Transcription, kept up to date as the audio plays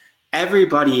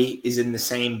everybody is in the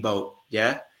same boat.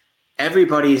 Yeah.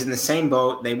 Everybody is in the same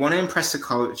boat. They want to impress the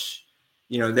coach.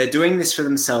 They're doing this for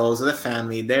themselves or their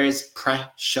family. There is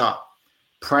pressure.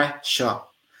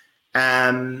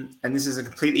 And this is a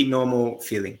completely normal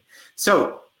feeling.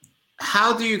 So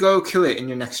how do you go kill it in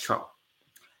your next trial?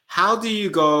 How do you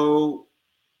go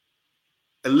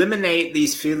eliminate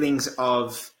these feelings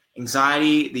of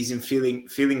anxiety, these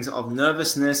feelings of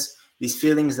nervousness, these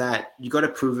feelings that you got to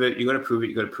prove it,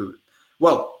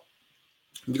 Well,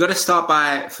 you got to start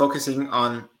by focusing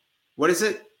on, what is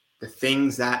it? The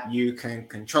things that you can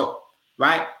control,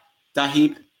 right?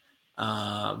 Dahib,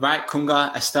 right?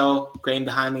 Kunga, Estelle, Graham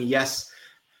behind me, yes.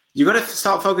 You got to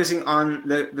start focusing on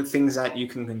the things that you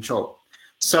can control.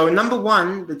 So number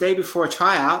one, the day before a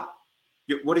tryout,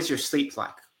 what is your sleep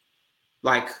like?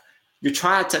 Like, your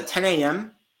tryout's at 10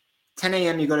 a.m. 10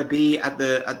 a.m. you got to be at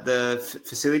the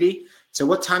facility. So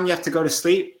what time you have to go to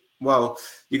sleep? Well,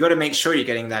 you got to make sure you're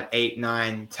getting that 8,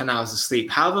 9, 10 hours of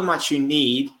sleep, however much you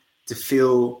need to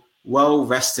feel well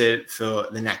rested for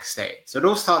the next day. So it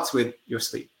all starts with your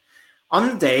sleep. On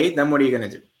the day, then what are you going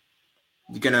to do?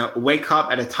 You're going to wake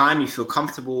up at a time you feel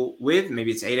comfortable with.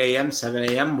 Maybe it's 8 a.m., 7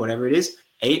 a.m., whatever it is,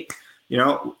 8,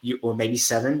 or maybe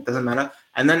 7, doesn't matter.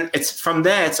 And then it's from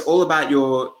there, it's all about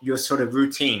your sort of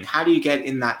routine. How do you get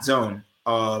in that zone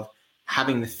of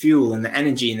having the fuel and the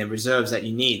energy and the reserves that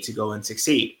you need to go and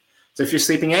succeed? So if you're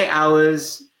sleeping 8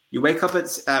 hours, you wake up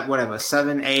at whatever,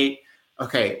 7, 8,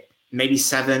 okay, maybe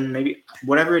 7, maybe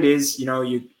whatever it is,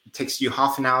 it takes you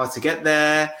half an hour to get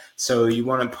there. So you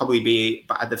want to probably be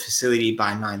at the facility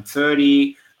by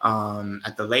 9:30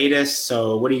 at the latest.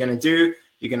 So what are you going to do?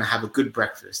 You're going to have a good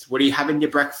breakfast. What do you have in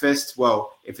your breakfast?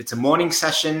 Well, if it's a morning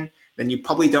session, then you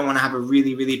probably don't want to have a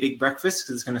really, really big breakfast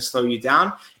because it's going to slow you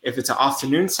down. If it's an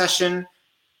afternoon session,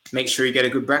 make sure you get a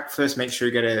good breakfast. Make sure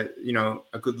you get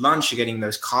a good lunch. You're getting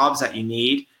those carbs that you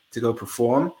need to go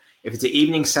perform. If it's an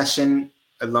evening session,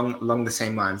 along the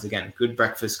same lines, again, good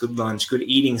breakfast, good lunch, good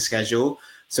eating schedule.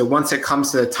 So once it comes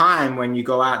to the time when you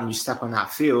go out and you step on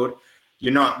that field,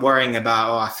 you're not worrying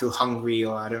about, I feel hungry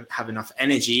or I don't have enough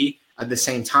energy. At the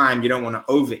same time, you don't want to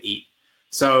overeat.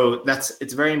 So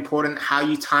it's very important how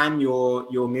you time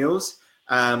your meals.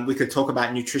 We could talk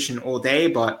about nutrition all day,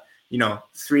 but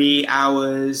 3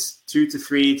 hours, 2 to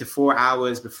 3 to 4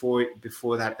 hours before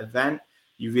that event,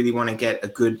 you really want to get a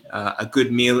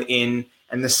good meal in.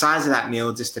 And the size of that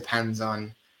meal just depends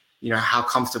on, how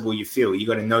comfortable you feel. You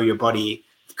got to know your body.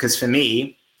 Because for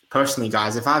me, personally,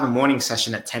 guys, if I have a morning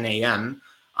session at 10 a.m.,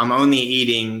 I'm only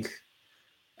eating,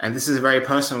 and this is a very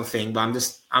personal thing, but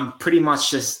I'm pretty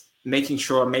much just making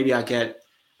sure maybe I get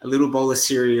a little bowl of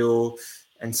cereal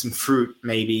and some fruit,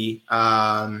 maybe,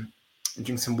 and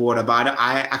drink some water. But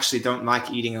I actually don't like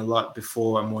eating a lot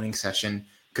before a morning session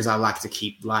because I like to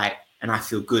keep light and I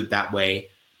feel good that way.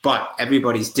 But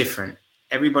everybody's different.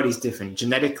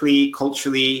 Genetically,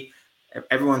 culturally,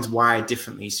 everyone's wired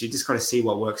differently. So you just got to see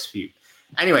what works for you.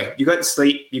 Anyway, you got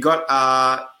sleep, you got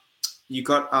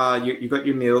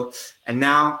your meal, and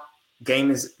now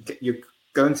you're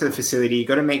going to the facility. You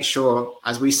got to make sure,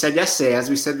 as we said yesterday, as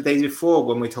we said the days before,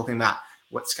 when we're talking about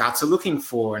what scouts are looking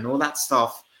for and all that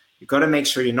stuff, you got to make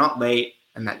sure you're not late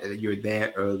and that you're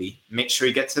there early. Make sure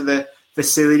you get to the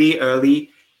facility early.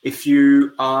 If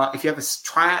you have a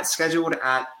tryout scheduled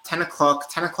at 10 o'clock,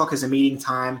 10 o'clock is a meeting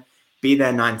time, be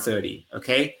there 9:30,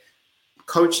 okay?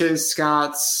 Coaches,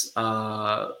 scouts,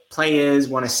 players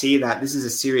want to see that this is a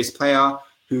serious player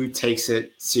who takes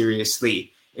it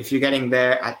seriously. If you're getting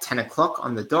there at 10 o'clock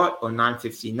on the dot or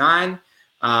 9:59,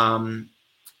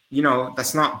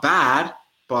 that's not bad,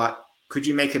 but could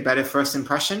you make a better first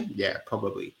impression? Yeah,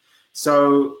 probably.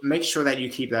 So make sure that you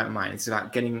keep that in mind. It's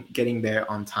about getting there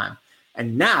on time.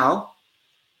 And now,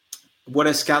 what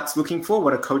are scouts looking for?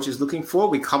 What are coaches looking for?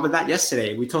 We covered that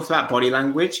yesterday. We talked about body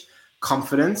language,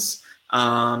 confidence.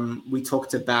 We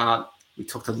talked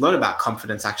a lot about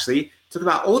confidence, actually. Talked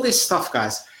about all this stuff,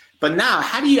 guys. But now,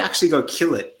 how do you actually go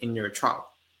kill it in your trial?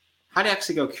 How do you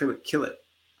actually go kill it?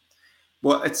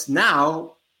 Well, it's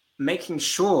now making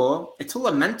sure it's all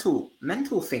a mental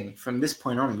thing from this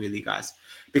point on, really, guys.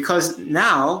 Because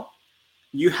now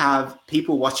you have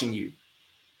people watching you.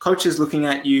 Coaches looking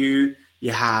at you,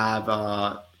 you have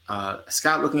a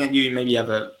scout looking at you, maybe you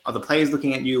have other players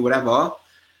looking at you, whatever.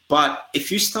 But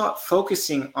if you start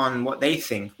focusing on what they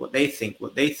think,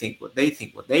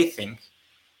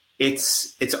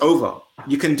 it's over.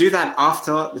 You can do that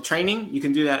after the training. You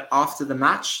can do that after the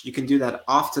match. You can do that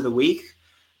after the week.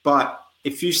 But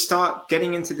if you start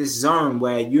getting into this zone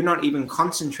where you're not even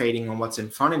concentrating on what's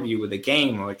in front of you with a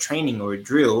game or a training or a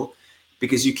drill,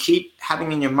 because you keep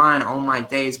having in your mind, oh my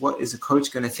days, what is a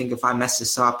coach going to think if I mess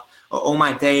this up? or all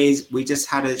my days, we just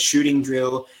had a shooting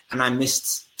drill and I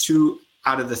missed 2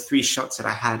 out of the 3 shots that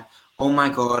I had. Oh my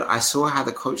God, I saw how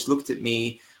the coach looked at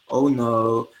me. Oh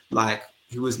no, like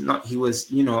he was,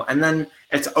 and then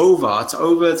it's over.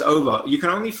 You can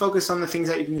only focus on the things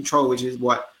that you can control, which is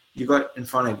what you got in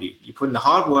front of you. You put in the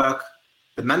hard work,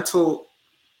 the mental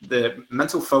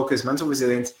focus, mental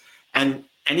resilience, and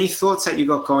any thoughts that you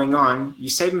got going on, you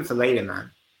save them for later,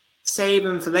 man. Save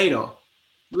them for later.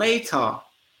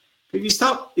 If you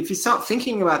start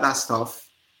thinking about that stuff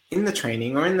in the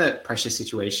training or in the pressure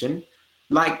situation,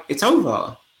 like it's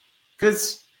over.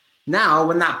 Because now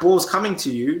when that ball's coming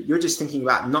to you, you're just thinking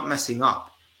about not messing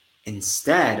up.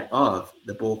 Instead of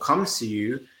the ball comes to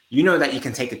you, you know that you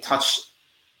can take a touch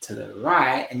to the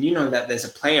right and you know that there's a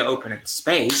player open in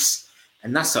space,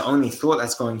 and that's the only thought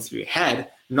that's going through your head,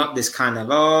 not this kind of,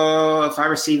 oh, if I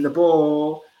receive the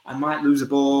ball, I might lose the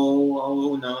ball.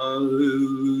 Oh no.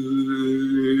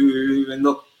 And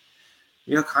look,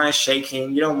 you're kind of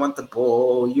shaking. You don't want the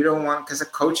ball. You don't want, because the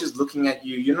coach is looking at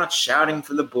you. You're not shouting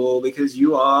for the ball because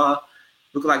you are,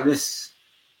 look like this.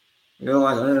 You're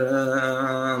like,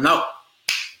 no,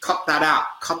 cut that out,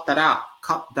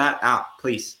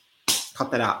 please.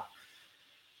 Cut that out.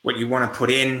 What you want to put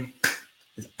in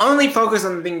is only focus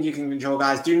on the things you can control,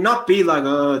 guys. Do not be like,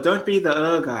 don't be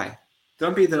the guy.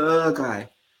 Don't be the guy.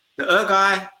 The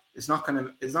guy is not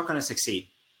gonna succeed.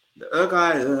 The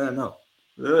guy, no.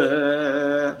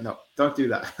 No, don't do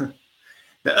that.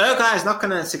 The guy is not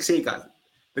gonna succeed, guys.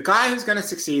 The guy who's gonna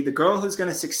succeed, the girl who's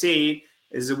gonna succeed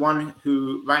is the one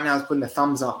who right now is putting the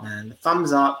thumbs up, man. The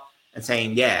thumbs up and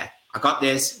saying, yeah, I got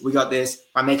this, we got this.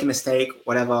 If I make a mistake,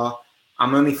 whatever,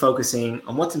 I'm only focusing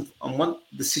on what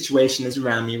the situation is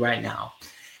around me right now.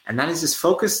 And that is just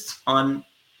focused on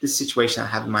this situation I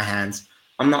have in my hands.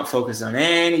 I'm not focused on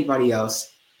anybody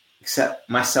else except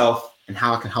myself and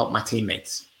how I can help my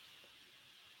teammates.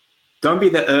 Don't be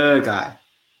the guy.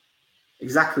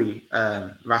 Exactly,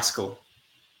 Rascal.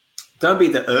 Don't be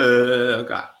the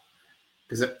guy.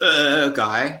 Because the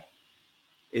guy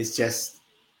is just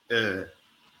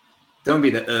don't be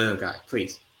the guy,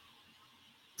 please.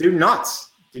 Do not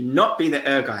be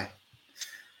the guy.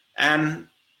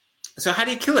 So how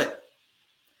do you kill it?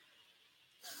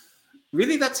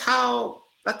 Really, that's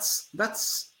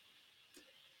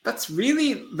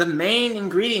really the main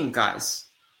ingredient, guys,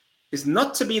 is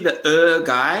not to be the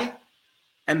guy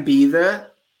and be the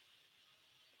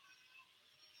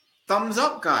thumbs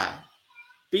up guy.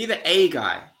 Be the A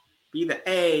guy. Be the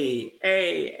A.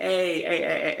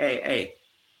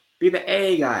 Be the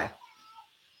A guy.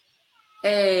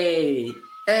 A.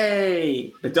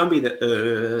 But don't be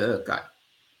the guy.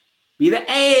 Be the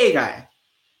A guy.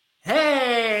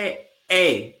 Hey,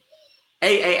 A.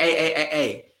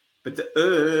 But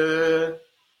the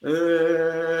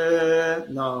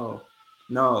no.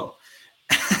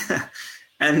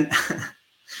 And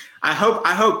I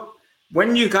hope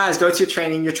when you guys go to your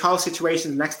training, your trial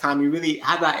situations next time, you really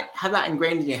have that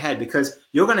ingrained in your head, because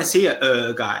you're gonna see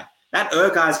a guy. That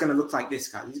guy is gonna look like this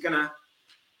guy.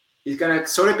 He's gonna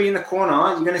sort of be in the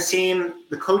corner. You're gonna see him.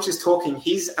 The coach is talking.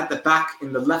 He's at the back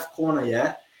in the left corner,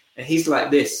 yeah, and he's like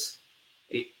this.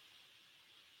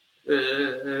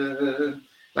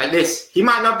 Like this. He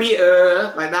might not be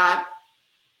like that.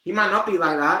 He might not be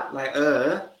like that, like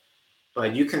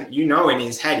but you know in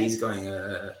his head he's going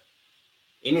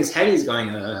in his head he's going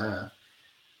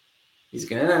he's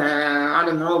gonna I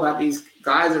don't know about these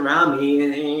guys around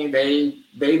me.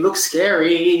 They look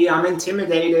scary. I'm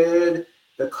intimidated.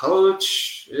 The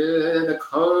coach,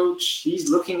 he's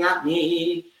looking at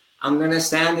me. I'm gonna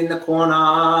stand in the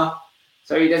corner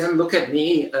so he doesn't look at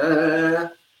me.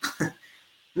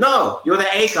 No, you're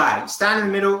the A guy. Stand in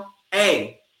the middle.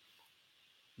 A.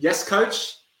 Yes,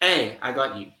 coach. A. I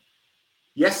got you.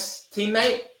 Yes,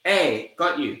 teammate. A.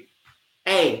 Got you.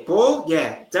 A. Ball.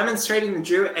 Yeah. Demonstrating the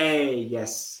drill. A.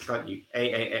 Yes, got you.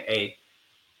 A.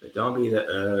 But don't be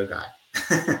the guy.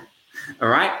 All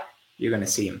right. You're gonna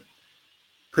see him.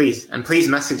 Please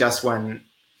message us when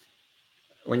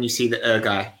you see the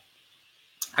guy.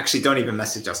 Actually, don't even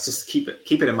message us. Just keep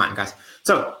it in mind, guys.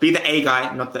 So be the A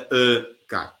guy, not the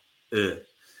guy.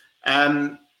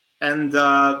 And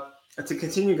to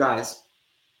continue, guys,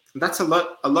 that's a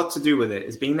lot to do with it.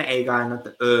 Is being the A guy, not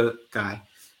the guy.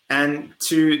 And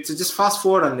to just fast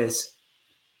forward on this,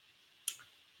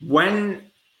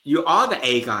 when you are the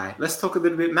A guy, let's talk a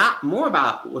little bit more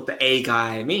about what the A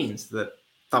guy means. The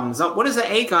thumbs up. What does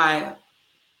the A guy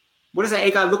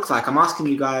look like? I'm asking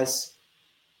you guys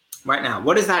right now.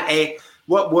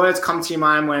 What words come to your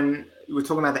mind when we're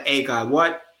talking about the A guy?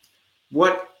 What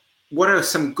are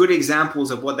some good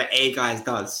examples of what the A guy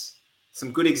does?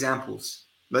 Some good examples.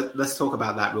 Let's talk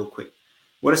about that real quick.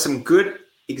 What are some good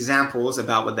examples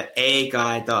about what the A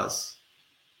guy does?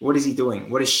 What is he doing?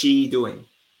 What is she doing?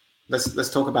 Let's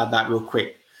talk about that real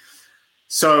quick.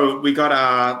 So we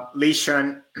got Li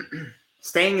Shun,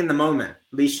 staying in the moment.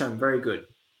 Li Shun, very good.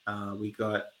 We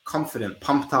got confident,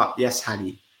 pumped up. Yes,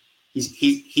 Hadi.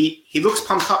 He looks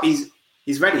pumped up. He's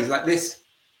ready. He's like this.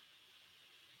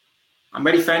 I'm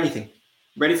ready for anything.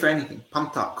 Ready for anything.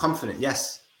 Pumped up, confident.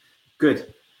 Yes,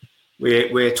 good.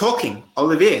 We're talking.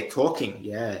 Olivier talking.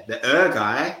 Yeah, the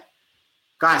guy.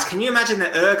 Guys, can you imagine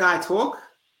the guy talk?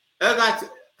 Guy.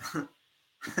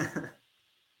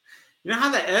 You know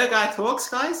how the guy talks,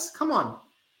 guys? Come on.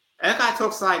 Guy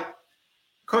talks like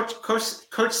coach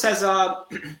says,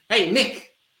 hey,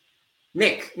 Nick,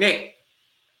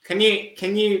 can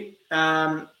you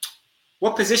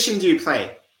what position do you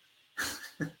play?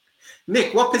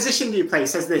 Nick, what position do you play? He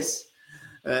says this.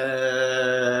 What's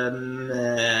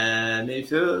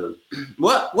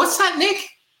that, Nick?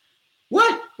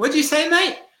 What'd you say,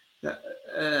 mate?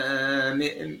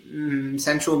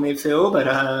 Central midfield, but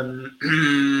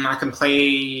I can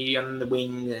play on the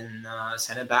wing and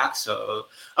center back. So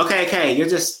okay, you're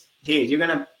just here. You're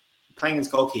gonna playing as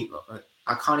goalkeeper.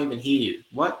 I can't even hear you.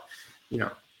 What?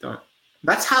 Don't.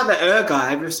 That's how the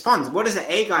guy responds. What does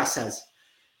the A guy says?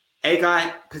 A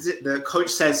guy, the coach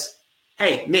says,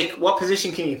 "Hey, Nick, what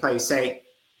position can you play?" Say,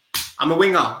 "I'm a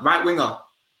winger, right winger.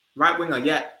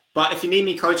 Yeah, but if you need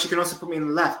me, coach, you can also put me on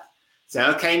the left." Say,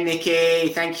 "Okay,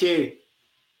 Nicky, thank you."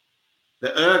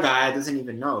 The guy doesn't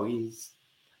even know.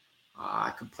 I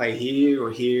could play here,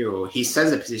 or he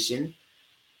says a position.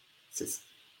 It says,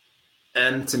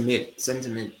 to mid, center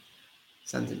mid.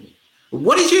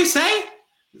 What did you say?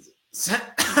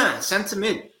 Center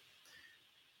mid.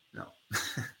 No.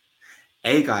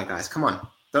 A guy, guys, come on,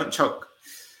 don't choke.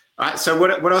 All right, so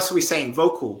what else are we saying?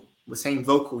 Vocal. We're saying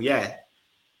vocal, yeah.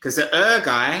 Because the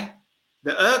guy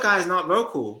is not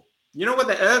vocal. You know what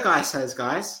the guy says,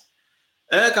 guys?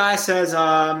 Guy says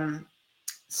on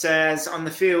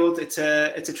the field, it's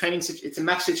a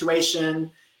match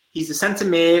situation. He's a center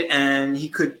mid, and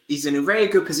he's in a very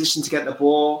good position to get the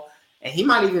ball, and he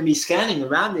might even be scanning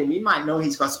around him. He might know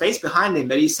he's got space behind him,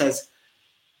 but he says,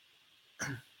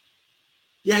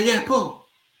 "Yeah, ball.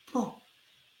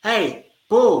 Hey,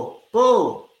 ball,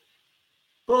 ball,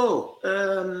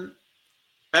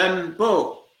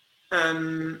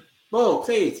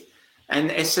 please." And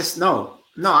it's just no.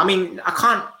 I mean,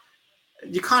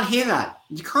 you can't hear that.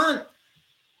 You can't.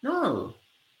 No.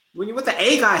 What the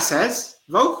A guy says,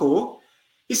 vocal,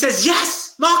 he says,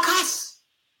 "Yes, Marcus,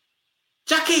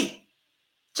 Jackie,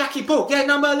 ball. Yeah,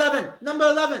 number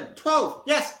 11, 12.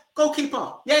 Yes,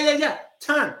 goalkeeper. Yeah.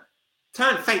 Turn,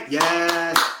 fake.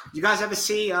 Yes." You guys ever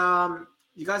see when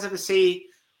you got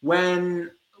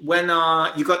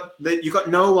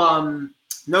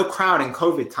no crowd in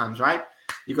COVID times, right?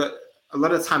 You got a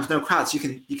lot of times no crowds. You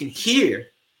can hear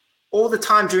all the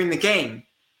time during the game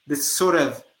this sort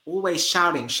of always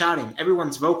shouting.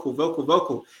 Everyone's vocal. If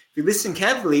you listen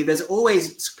carefully, there's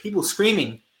always people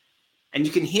screaming, and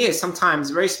you can hear sometimes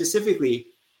very specifically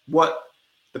what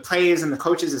the players and the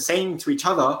coaches are saying to each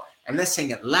other, and they're saying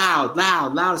it loud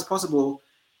as possible,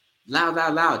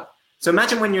 loud. So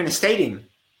imagine when you're in a stadium,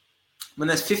 when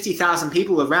there's 50,000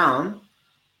 people around,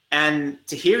 and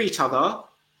to hear each other.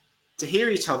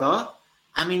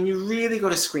 I mean, you really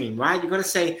got to scream, right? You got to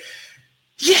say,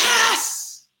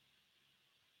 "Yes,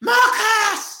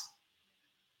 Marcus!"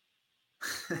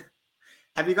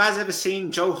 Have you guys ever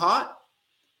seen Joe Hart?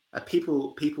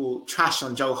 People trash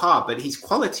on Joe Hart, but he's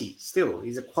quality still.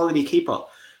 He's a quality keeper.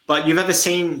 But you've ever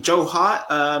seen Joe Hart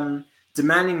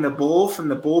demanding the ball from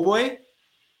the ball boy?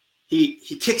 He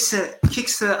kicks the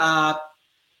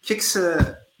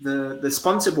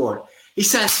sponsor board. He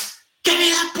says, "Give me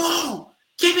that ball!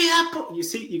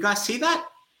 You guys see that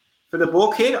for the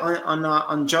ball kid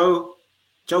on Joe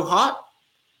Hart,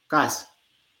 guys?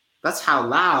 That's how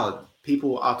loud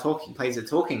people are talking. Players are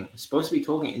talking. Supposed to be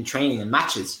talking in training and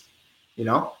matches.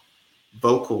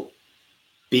 Vocal.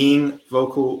 Being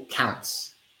vocal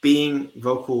counts.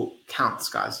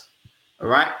 Guys. All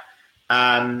right.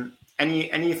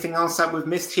 Anything else that we've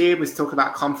missed here? We've talked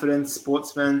about confidence,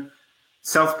 sportsman,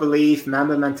 self-belief,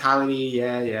 Mamba mentality.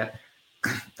 Yeah.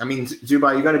 I mean,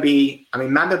 Zuba, you got to be. I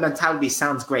mean, Mamba mentality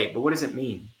sounds great, but what does it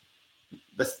mean?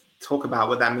 Let's talk about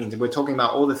what that means. We're talking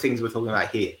about all the things we're talking about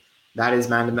here. That is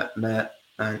Mamba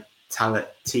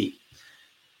mentality.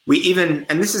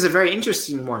 And this is a very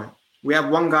interesting one. We have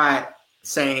one guy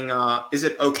saying, "Is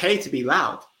it okay to be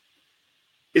loud?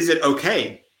 Is it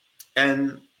okay?"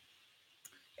 And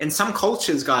in some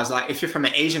cultures, guys, like if you're from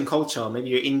an Asian culture, maybe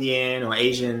you're Indian or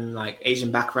Asian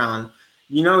background,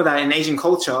 you know that in Asian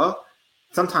culture,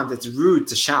 sometimes it's rude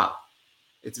to shout.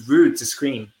 It's rude to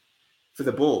scream for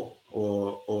the ball,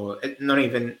 or not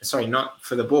even, sorry, not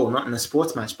for the ball, not in a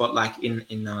sports match, but like in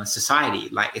society,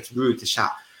 like it's rude to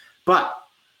shout. But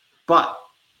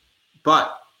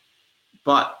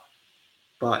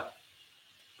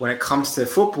when it comes to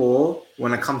football,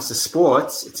 when it comes to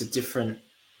sports, it's a different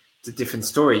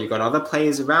story. You got other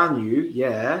players around you,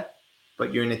 yeah,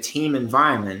 but you're in a team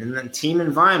environment. And then team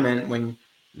environment, when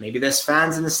maybe there's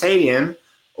fans in the stadium,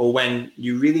 or when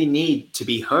you really need to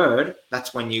be heard,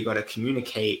 that's when you got to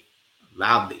communicate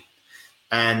loudly.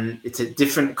 And it's a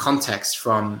different context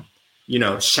from,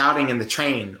 shouting in the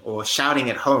train or shouting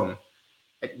at home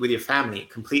with your family.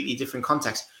 Completely different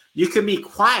context. You can be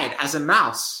quiet as a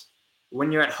mouse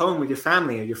when you're at home with your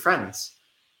family or your friends,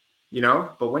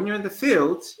 but when you're in the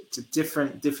field, it's a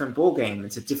different ball game.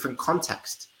 It's a different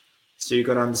context. So you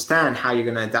got to understand how you're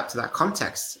going to adapt to that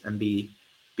context and be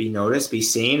noticed, be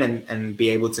seen, and be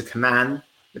able to command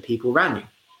the people around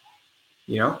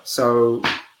you. So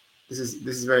this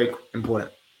is very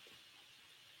important.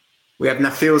 We have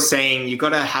Nafil saying, you got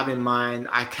to have in mind,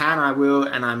 I can, I will,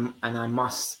 and I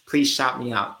must. Please shout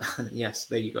me out. Yes,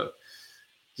 there you go.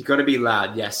 You got to be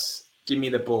loud. Yes. Give me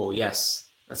the ball. Yes.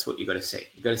 That's what you got to say.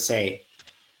 You got to say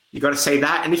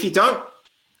that. And if you don't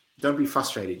be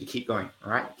frustrated. You keep going.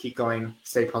 All right. Keep going.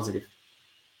 Stay positive.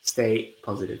 Stay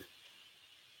positive.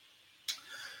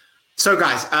 So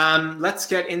guys, let's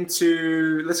get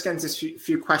into a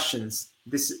few questions.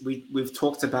 We've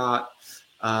talked about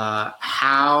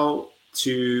how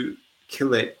to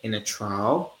kill it in a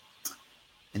trial,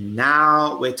 and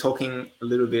now we're talking a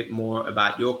little bit more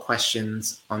about your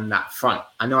questions on that front.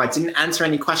 I know I didn't answer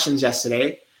any questions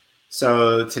yesterday,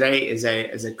 so today is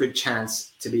a good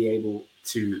chance to be able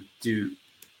to do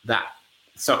that.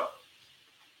 So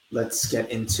let's get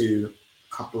into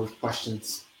a couple of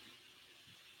questions.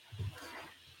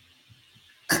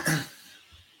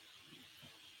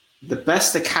 The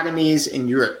best academies in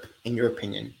Europe, in your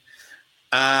opinion?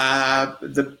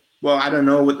 Well, I don't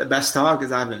know what the best are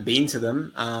because I haven't been to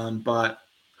them, but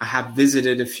I have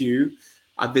visited a few.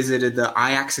 I visited the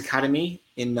Ajax Academy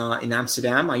in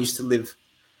Amsterdam. I used to live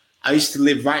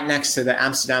right next to the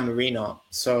Amsterdam Arena,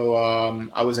 so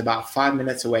I was about 5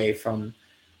 minutes away from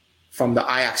the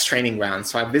Ajax training ground.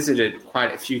 So I visited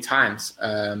quite a few times,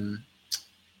 and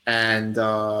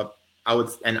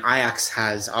Ajax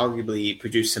has arguably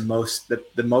produced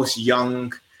the most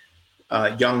young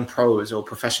pros or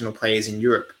professional players in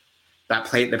Europe that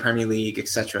play in the Premier League,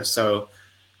 etc. So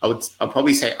I'll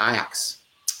probably say Ajax,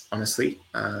 honestly.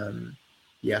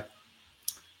 Yeah,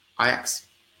 Ajax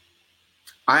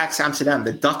Amsterdam.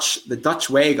 The Dutch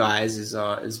way, guys,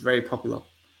 is very popular.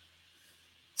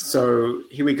 So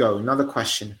here we go. Another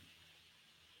question.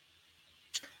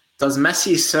 Does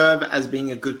Messi serve as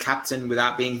being a good captain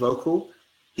without being vocal?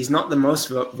 He's not the most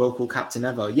vocal captain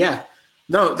ever. Yeah,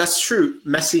 no, that's true.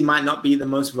 Messi might not be the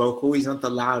most vocal. He's not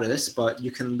the loudest, but you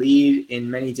can lead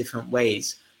in many different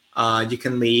ways. You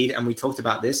can lead, and we talked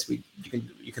about this. You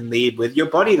can lead with your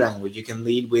body language. You can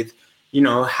lead with,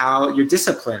 how you're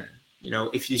disciplined.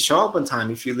 If you show up on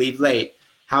time, if you leave late,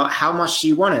 how much do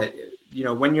you want it?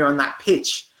 When you're on that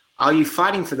pitch, are you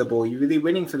fighting for the ball? Are you really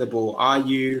winning for the ball? Are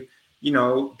you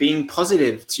being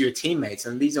positive to your teammates?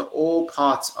 And these are all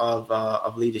parts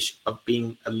of leadership, of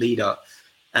being a leader.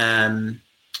 And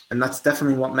that's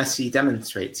definitely what Messi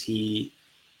demonstrates.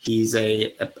 He's a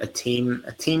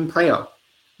team player.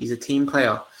 He's a team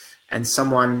player, and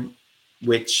someone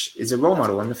which is a role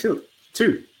model on the field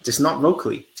too. Just not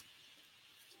vocally.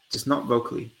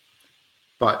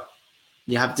 But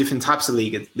you have different types of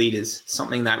leaders.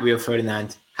 Something that Rio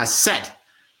Ferdinand has said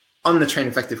on the Train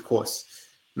Effective course.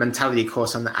 Mentality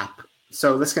course on the app.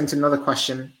 So let's get into another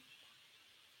question.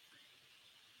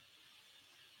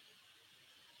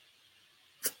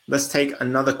 Let's take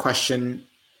another question.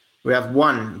 We have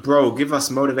one. Bro, give us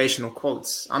motivational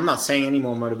quotes. I'm not saying any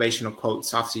more motivational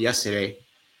quotes after yesterday.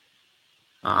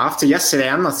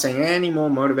 I'm not saying any more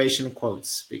motivational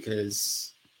quotes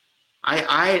because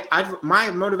my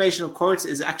motivational quotes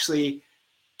is actually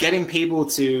getting people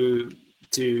to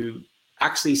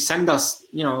actually send us,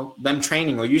 them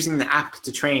training or using the app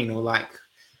to train, or like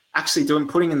actually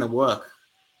putting in the work.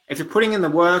 If you're putting in the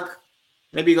work,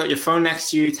 maybe you got your phone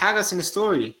next to you, tag us in a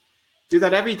story. Do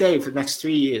that every day for the next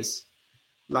 3 years.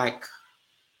 Like,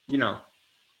 don't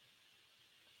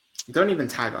even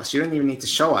tag us. You don't even need to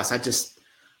show us.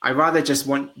 I rather just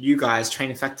want you guys,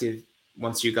 Train Effective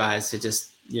wants you guys to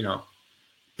just,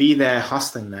 be there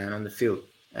hustling, man, on the field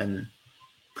and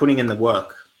putting in the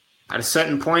work. At a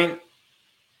certain point,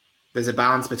 there's a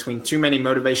balance between too many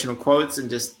motivational quotes and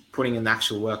just putting in the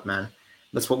actual work, man.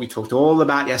 That's what we talked all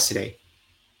about yesterday.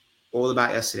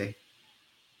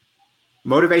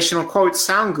 Motivational quotes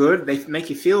sound good. They make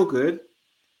you feel good.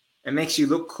 It makes you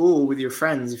look cool with your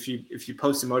friends if you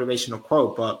post a motivational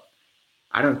quote. But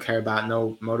I don't care about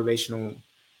no motivational.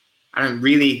 I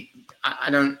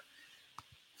don't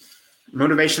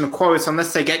motivational quotes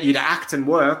unless they get you to act and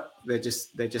work. They're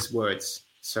just words.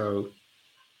 So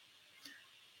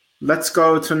let's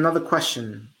go to another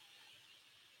question.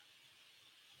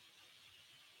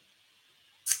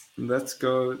 Let's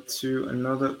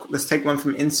take one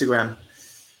from Instagram.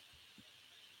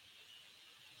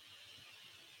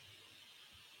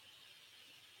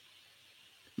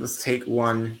 Let's take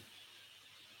one.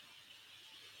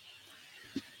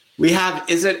 We have,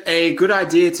 is it a good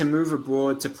idea to move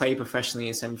abroad to play professionally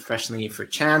and semi-professionally for a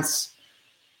chance?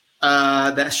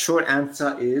 That short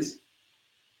answer is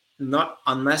not,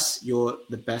 unless you're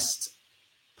the best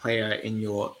player in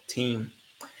your team.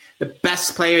 The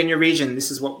best player in your region.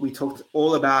 This is what we talked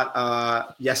all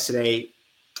about yesterday.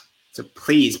 So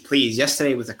please,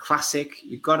 yesterday was a classic.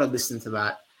 You've got to listen to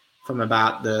that from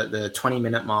about the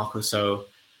 20-minute mark or so,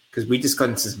 because we just got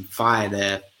into some fire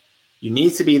there. You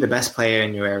need to be the best player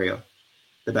in your area.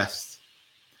 The best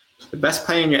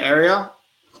player in your area,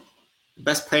 the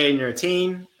best player in your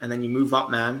team, and then you move up,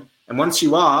 man. And once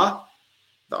you are,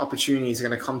 the opportunity is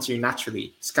going to come to you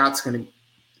naturally. Scout's going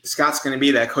to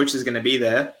be there. Coach is going to be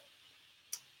there.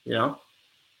 You know,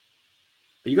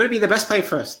 but you got to be the best player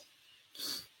first,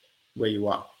 where you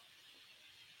are.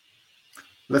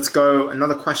 Let's go.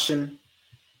 Another question.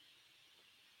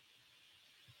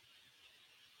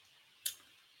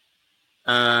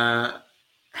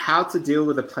 How to deal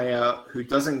with a player who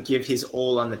doesn't give his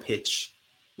all on the pitch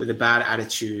with a bad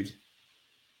attitude,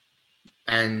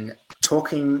 and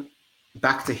talking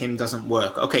back to him doesn't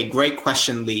work. Okay, great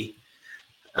question, Lee.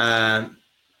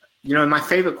 My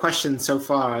favorite questions so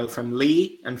far are from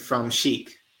Lee and from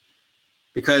Sheik,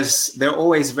 because they're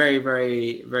always very,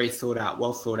 very, very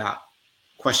well thought out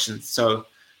questions. So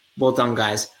well done,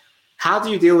 guys. How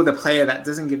do you deal with a player that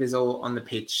doesn't give his all on the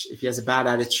pitch? If he has a bad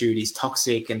attitude, he's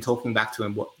toxic, and talking back to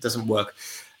him doesn't work.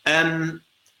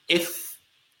 If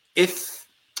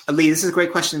Lee, this is a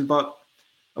great question, but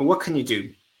what can you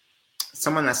do?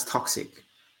 Someone that's toxic.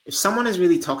 If someone is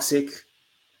really toxic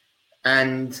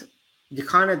and you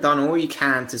kind of done all you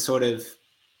can to sort of,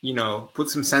 put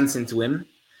some sense into him,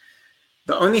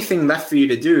 the only thing left for you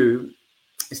to do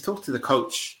is talk to the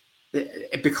coach.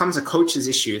 It becomes a coach's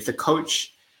issue. If the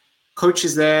coach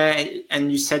is there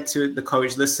and you said to the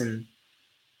coach, listen,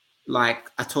 like,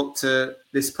 I talked to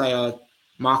this player,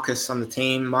 Marcus, on the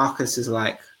team. Marcus is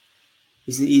like,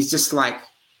 he's just like,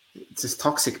 it's just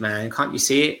toxic, man. Can't you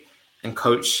see it? And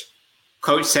coach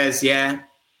says, yeah,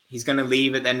 he's going to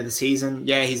leave at the end of the season.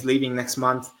 Yeah, he's leaving next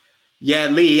month. Yeah,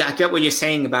 Lee, I get what you're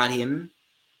saying about him.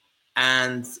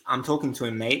 And I'm talking to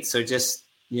him, mate. So just,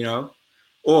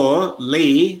 or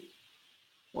Lee,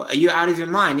 well, are you out of your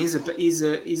mind? He's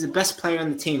the best player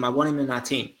on the team. I want him in our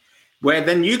team. Where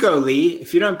then you go, Lee,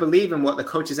 if you don't believe in what the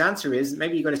coach's answer is,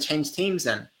 maybe you got to change teams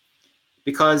then.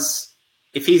 Because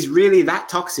if he's really that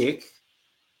toxic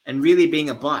and really being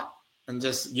a butt and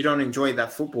just you don't enjoy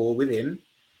that football with him,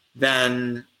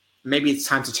 then maybe it's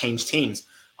time to change teams.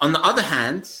 On the other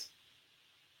hand,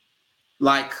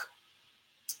 like,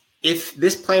 if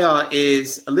this player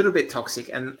is a little bit toxic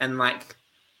and like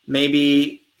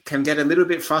maybe can get a little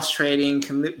bit frustrating,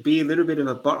 can be a little bit of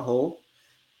a butthole,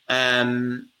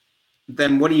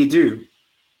 then what do?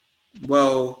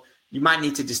 Well, you might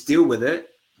need to just deal with it,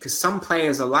 because some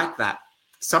players are like that.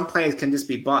 Some players can just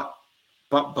be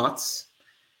butts,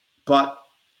 but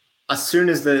as soon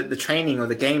as the training or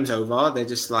the game's over, they're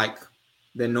just like,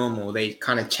 they're normal. They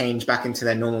kind of change back into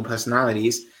their normal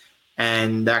personalities,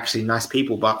 and they're actually nice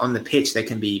people. But on the pitch, they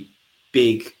can be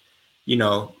big, you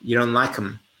don't like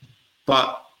them.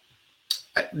 But,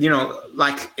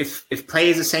 like if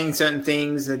players are saying certain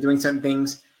things, they're doing certain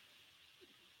things,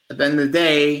 at the end of the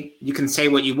day, you can say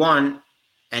what you want,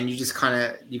 and you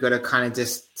got to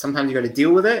just, sometimes you got to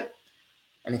deal with it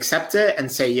and accept it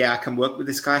and say, yeah, I can work with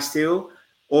this guy still.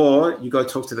 Or you go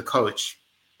talk to the coach.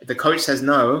 If the coach says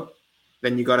no,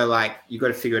 then you got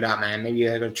to figure it out, man. Maybe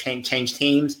you got to change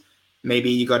teams. Maybe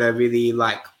you got to really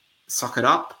like suck it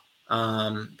up,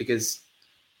 because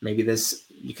maybe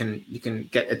you can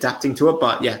get adapting to it.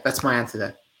 But yeah, that's my answer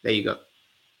there. There you go.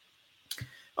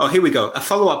 Oh, here we go. A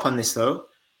follow-up on this though.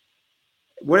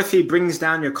 What if he brings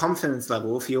down your confidence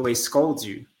level if he always scolds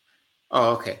you?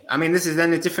 Oh, okay. I mean, this is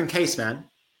then a different case, man.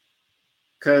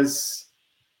 Because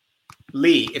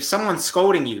Lee, if someone's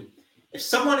scolding you, if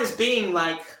someone is being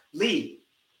like, Lee,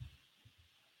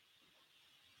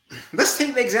 let's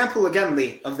take the example again,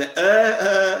 Lee, of the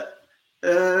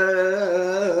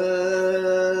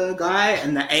guy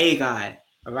and the A guy.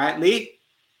 All right, Lee?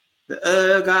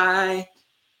 The guy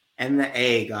and the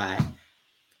A guy.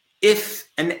 If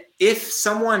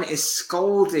someone is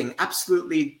scolding,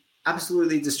 absolutely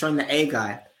destroying the A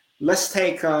guy, let's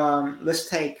say I'm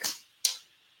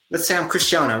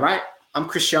Cristiano, right? I'm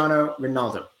Cristiano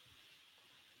Ronaldo.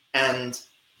 And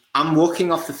I'm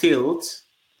walking off the field,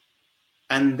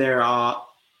 and there are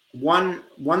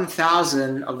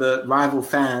 1,000 of the rival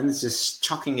fans just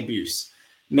chucking abuse.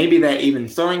 Maybe they're even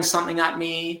throwing something at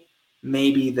me.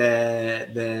 Maybe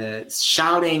they're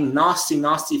shouting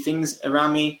nasty things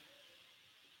around me.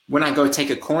 When I go take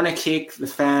a corner kick, the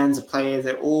fans, the players,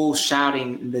 they're all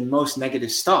shouting the most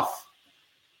negative stuff.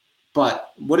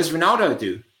 But what does Ronaldo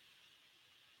do?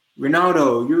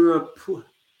 Ronaldo,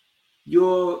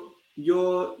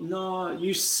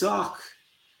 you suck.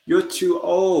 You're too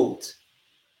old.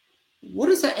 What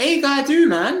does the A guy do,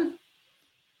 man?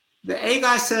 The A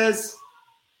guy says,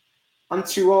 I'm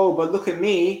too old, but look at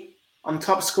me. I'm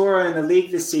top scorer in the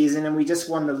league this season, and we just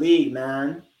won the league,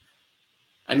 man.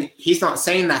 And he's not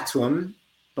saying that to him,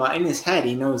 but in his head,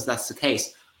 he knows that's the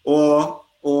case. Or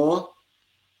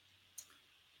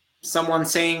someone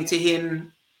saying to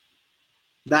him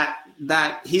that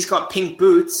he's got pink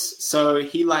boots, so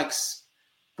he likes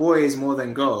boys more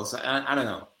than girls. I don't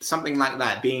know, something like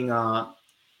that. Being like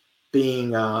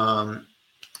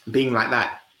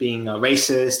that, being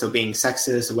racist or being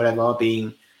sexist or whatever,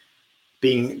 being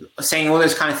saying all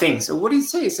those kind of things. So what do you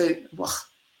say? Say, well,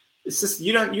 it's just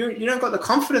you don't got the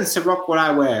confidence to rock what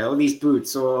I wear, or these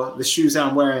boots, or the shoes that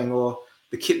I'm wearing, or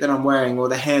the kit that I'm wearing, or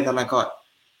the hair that I got.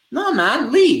 No,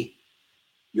 man, Lee,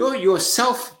 you're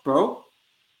yourself, bro.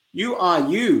 You are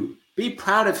you. Be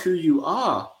proud of who you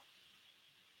are.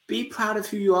 Be proud of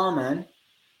who you are, man.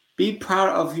 Be proud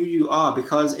of who you are,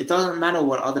 because it doesn't matter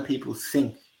what other people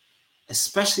think,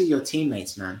 especially your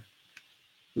teammates, man.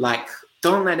 Like,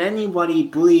 don't let anybody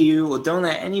bully you, or don't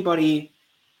let anybody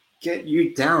get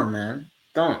you down, man.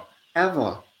 Don't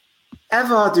ever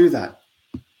do that.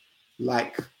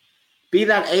 Like, be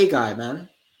that A guy, man.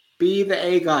 Be the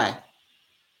A guy.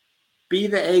 Be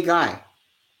the A guy.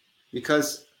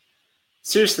 Because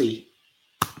seriously,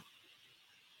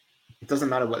 it doesn't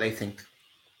matter what they think.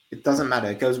 It doesn't matter.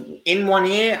 It goes in one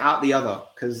ear, out the other,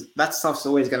 because that stuff's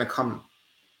always going to come.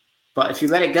 But if you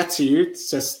let it get to you, it's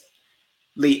just,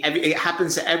 it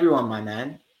happens to everyone, my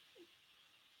man.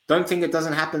 Don't think it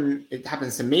doesn't happen. It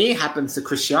happens to me, happens to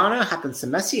Cristiano, happens to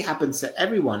Messi, happens to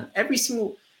everyone.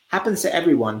 Happens to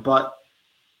everyone. But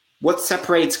what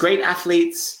separates great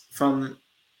athletes from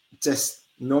just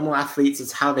normal athletes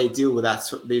is how they deal with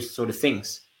these sort of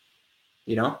things.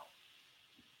 You know?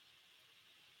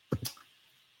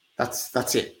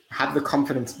 That's it. Have the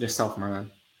confidence in yourself, my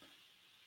man.